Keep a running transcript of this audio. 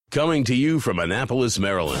Coming to you from Annapolis,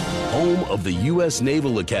 Maryland, home of the U.S.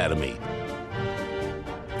 Naval Academy,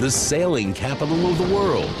 the sailing capital of the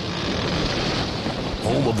world,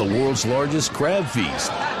 home of the world's largest crab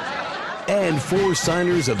feast, and 4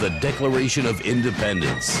 signers of the Declaration of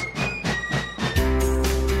Independence.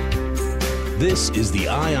 This is the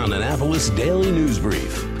Eye on Annapolis Daily News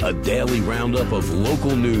Brief, a daily roundup of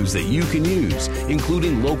local news that you can use,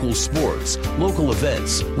 including local sports, local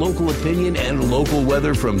events, local opinion, and local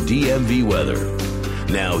weather from DMV Weather.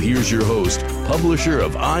 Now here's your host, publisher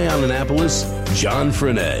of Eye on Annapolis, John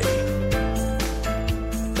Frenaye.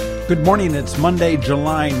 Good morning. It's Monday,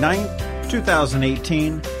 July 9th,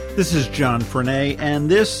 2018. This is John Frenaye, and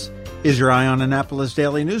this is your Eye on Annapolis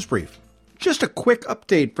Daily News Brief. Just a quick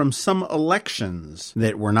update from some elections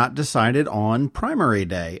that were not decided on primary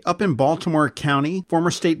day. Up in Baltimore County, former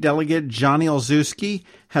state delegate Johnny Olszewski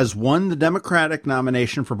has won the Democratic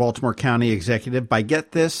nomination for Baltimore County Executive by,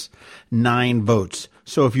 get this, 9 votes.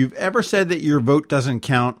 So if you've ever said that your vote doesn't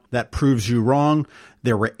count, that proves you wrong.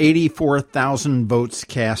 There were 84,000 votes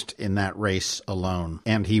cast in that race alone,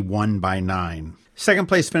 and he won by 9. Second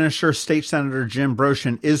place finisher, State Senator Jim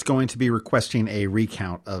Broshin, is going to be requesting a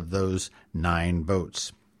recount of those 9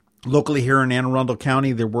 votes. Locally here in Anne Arundel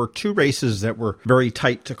County, there were 2 races that were very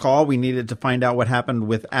tight to call. We needed to find out what happened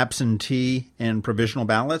with absentee and provisional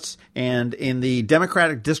ballots. And in the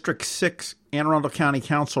Democratic District 6 Anne Arundel County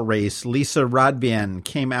Council race, Lisa Rodbian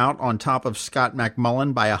came out on top of Scott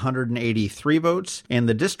McMullen by 183 votes. And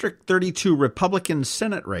the District 32 Republican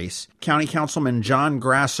Senate race, County Councilman John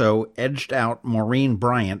Grasso edged out Maureen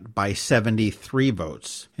Bryant by 73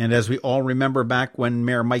 votes. And as we all remember back when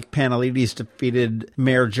Mayor Mike Panelides defeated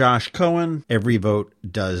Mayor Josh Cohen, every vote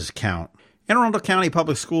does count. Anne Arundel County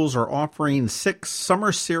Public Schools are offering 6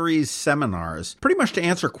 summer series seminars, pretty much to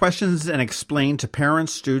answer questions and explain to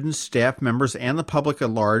parents, students, staff members, and the public at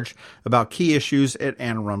large about key issues at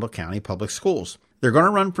Anne Arundel County Public Schools. They're going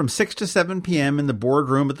to run from 6 to 7 p.m. in the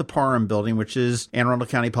boardroom at the Parham Building, which is Anne Arundel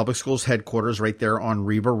County Public Schools headquarters right there on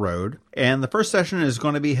Riva Road. And the first session is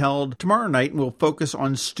going to be held tomorrow night and will focus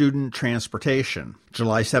on student transportation.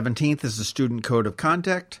 July 17th is the Student Code of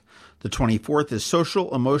Conduct. The 24th is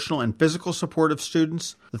social, emotional, and physical support of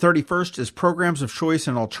students. The 31st is programs of choice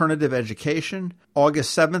and alternative education.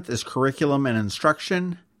 August 7th is curriculum and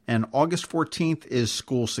instruction. And August 14th is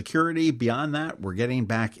school security. Beyond that, we're getting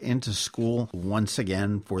back into school once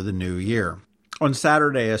again for the new year. On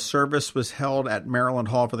Saturday, a service was held at Maryland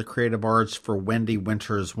Hall for the Creative Arts for Wendy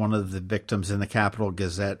Winters, one of the victims in the Capitol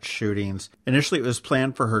Gazette shootings. Initially, it was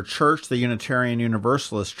planned for her church, the Unitarian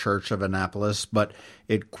Universalist Church of Annapolis, but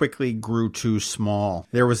it quickly grew too small.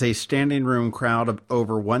 There was a standing room crowd of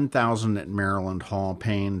over 1,000 at Maryland Hall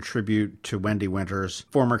paying tribute to Wendy Winters.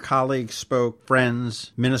 Former colleagues spoke,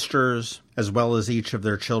 friends, ministers, as well as each of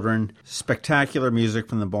their children. Spectacular music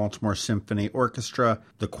from the Baltimore Symphony Orchestra.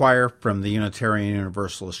 The choir from the Unitarian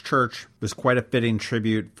Universalist Church was quite a fitting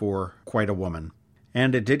tribute for quite a woman.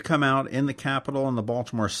 And it did come out in the Capitol and the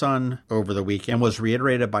Baltimore Sun over the weekend, was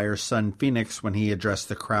reiterated by her son Phoenix when he addressed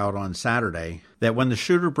the crowd on Saturday, that when the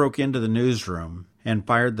shooter broke into the newsroom and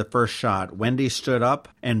fired the first shot, Wendy stood up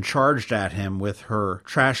and charged at him with her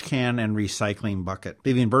trash can and recycling bucket,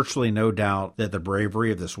 leaving virtually no doubt that the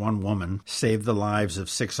bravery of this one woman saved the lives of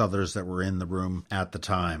 6 others that were in the room at the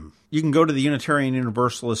time. You can go to the Unitarian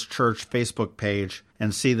Universalist Church Facebook page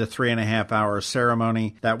and see the 3.5-hour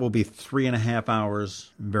ceremony. That will be 3.5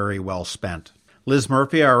 hours very well spent. Liz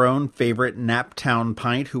Murphy, our own favorite Naptown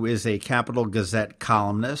Pint, who is a Capitol Gazette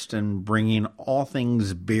columnist and bringing all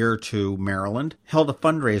things beer to Maryland, held a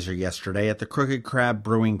fundraiser yesterday at the Crooked Crab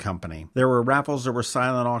Brewing Company. There were raffles, there were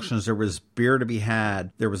silent auctions, there was beer to be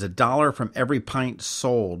had. There was $1 from every pint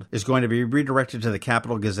sold is going to be redirected to the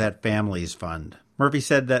Capitol Gazette Families Fund. Murphy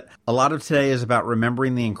said that a lot of today is about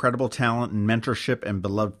remembering the incredible talent and mentorship and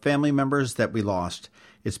beloved family members that we lost.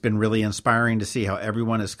 It's been really inspiring to see how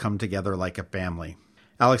everyone has come together like a family.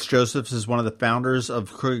 Alex Josephs is one of the founders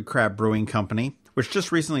of Crooked Crab Brewing Company, which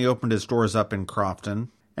just recently opened its doors up in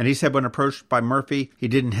Crofton. And he said when approached by Murphy, he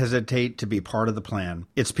didn't hesitate to be part of the plan.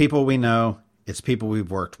 It's people we know. It's people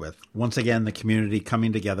we've worked with. Once again, the community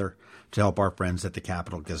coming together to help our friends at the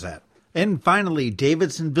Capitol Gazette. And finally,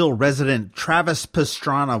 Davidsonville resident Travis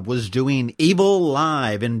Pastrana was doing Evil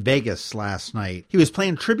Live in Vegas last night. He was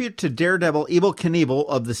playing tribute to Daredevil Evel Knievel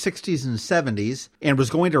of the 60s and 70s and was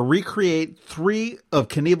going to recreate 3 of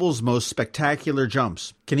Knievel's most spectacular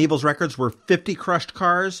jumps. Knievel's records were 50 crushed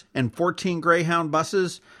cars and 14 Greyhound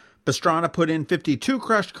buses. Pastrana put in 52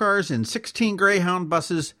 crushed cars and 16 Greyhound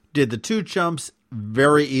buses, did the 2 jumps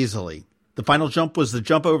very easily. The final jump was the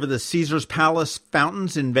jump over the Caesars Palace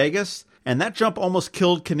fountains in Vegas. And that jump almost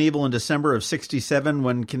killed Knievel in December of 67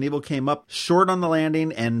 when Knievel came up short on the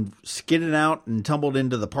landing and skidded out and tumbled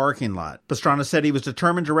into the parking lot. Pastrana said he was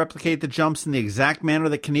determined to replicate the jumps in the exact manner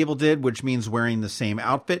that Knievel did, which means wearing the same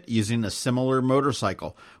outfit, using a similar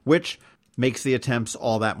motorcycle, which makes the attempts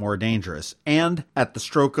all that more dangerous. And at the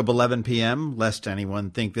stroke of 11 p.m., lest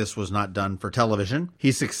anyone think this was not done for television,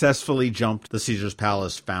 he successfully jumped the Caesars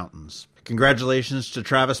Palace fountains. Congratulations to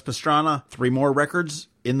Travis Pastrana. 3 more records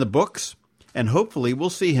in the books, and hopefully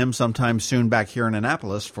we'll see him sometime soon back here in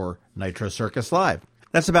Annapolis for Nitro Circus Live.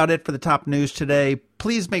 That's about it for the top news today.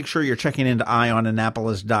 Please make sure you're checking into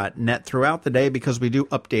eyeonannapolis.net throughout the day because we do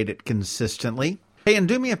update it consistently. Hey, and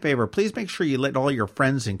do me a favor, please make sure you let all your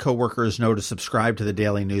friends and coworkers know to subscribe to the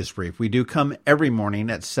Daily News Brief. We do come every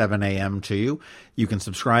morning at 7 a.m. to you. You can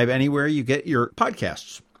subscribe anywhere you get your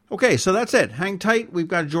podcasts. Okay, so that's it. Hang tight. We've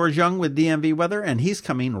got George Young with DMV Weather, and he's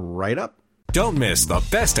coming right up. Don't miss the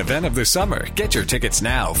best event of the summer. Get your tickets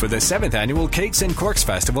now for the 7th Annual Cakes and Corks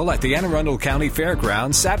Festival at the Anne Arundel County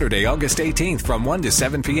Fairgrounds, Saturday, August 18th from 1 to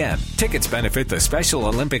 7 p.m. Tickets benefit the Special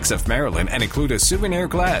Olympics of Maryland and include a souvenir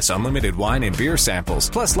glass, unlimited wine and beer samples,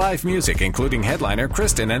 plus live music including headliner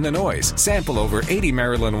Kristen and the Noise. Sample over 80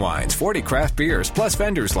 Maryland wines, 40 craft beers, plus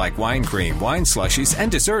vendors like wine cream, wine slushies,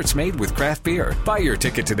 and desserts made with craft beer. Buy your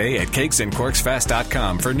ticket today at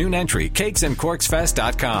cakesandcorksfest.com for noon entry,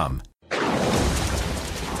 cakesandcorksfest.com.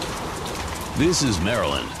 This is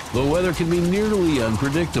Maryland. The weather can be nearly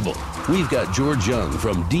unpredictable. We've got George Young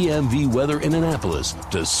from DMV Weather in Annapolis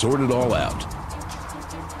to sort it all out.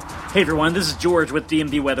 Hey everyone, this is George with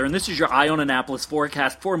DMV Weather, and this is your Eye on Annapolis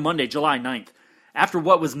forecast for Monday, July 9th. After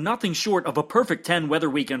what was nothing short of a perfect 10 weather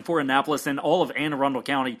weekend for Annapolis and all of Anne Arundel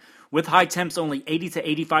County, with high temps only 80 to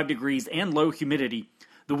 85 degrees and low humidity,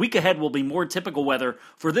 the week ahead will be more typical weather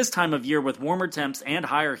for this time of year with warmer temps and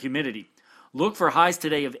higher humidity. Look for highs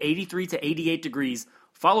today of 83 to 88 degrees,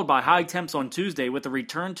 followed by high temps on Tuesday with a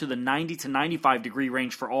return to the 90 to 95 degree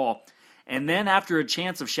range for all. And then after a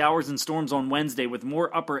chance of showers and storms on Wednesday with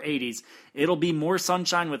more upper 80s, it'll be more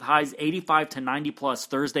sunshine with highs 85 to 90 plus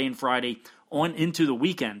Thursday and Friday on into the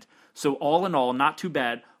weekend. So all in all, not too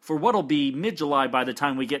bad for what'll be mid-July by the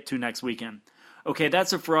time we get to next weekend. Okay,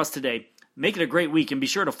 that's it for us today. Make it a great week and be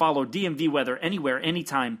sure to follow DMV Weather anywhere,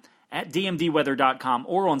 anytime at dmvweather.com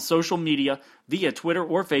or on social media via Twitter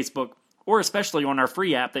or Facebook, or especially on our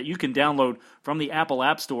free app that you can download from the Apple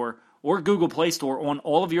App Store or Google Play Store on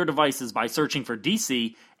all of your devices by searching for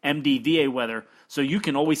DC MDVA Weather, so you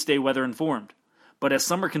can always stay weather informed. But as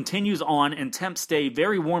summer continues on and temps stay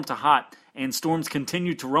very warm to hot and storms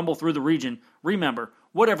continue to rumble through the region, remember,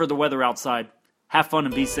 whatever the weather outside, have fun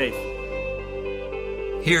and be safe.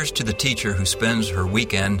 Here's to the teacher who spends her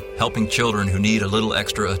weekend helping children who need a little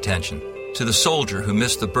extra attention. To the soldier who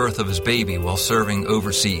missed the birth of his baby while serving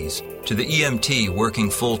overseas. To the EMT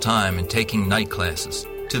working full-time and taking night classes.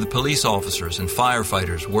 To the police officers and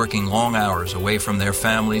firefighters working long hours away from their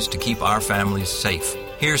families to keep our families safe.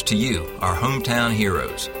 Here's to you, our hometown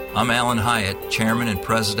heroes. I'm Alan Hyatt, Chairman and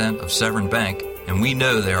President of Severn Bank, and we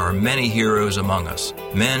know there are many heroes among us.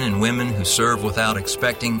 Men and women who serve without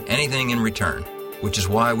expecting anything in return. Which is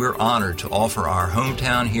why we're honored to offer our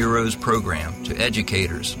Hometown Heroes program to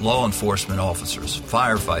educators, law enforcement officers,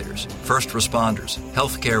 firefighters, first responders,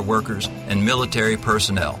 healthcare workers, and military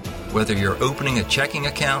personnel. Whether you're opening a checking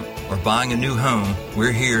account or buying a new home,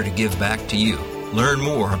 we're here to give back to you. Learn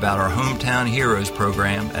more about our Hometown Heroes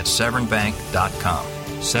program at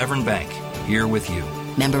severnbank.com. Severn Bank, here with you.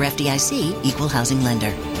 Member FDIC, Equal Housing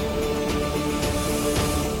Lender.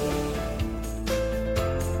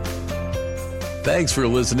 Thanks for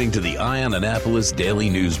listening to the Eye on Annapolis Daily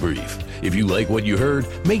News Brief. If you like what you heard,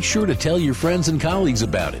 make sure to tell your friends and colleagues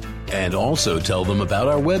about it. And also tell them about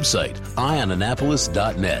our website,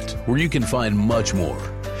 eyeonannapolis.net, where you can find much more.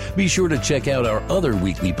 Be sure to check out our other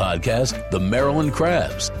weekly podcast, The Maryland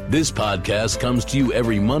Crabs. This podcast comes to you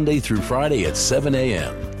every Monday through Friday at 7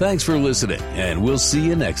 a.m. Thanks for listening, and we'll see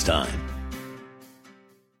you next time.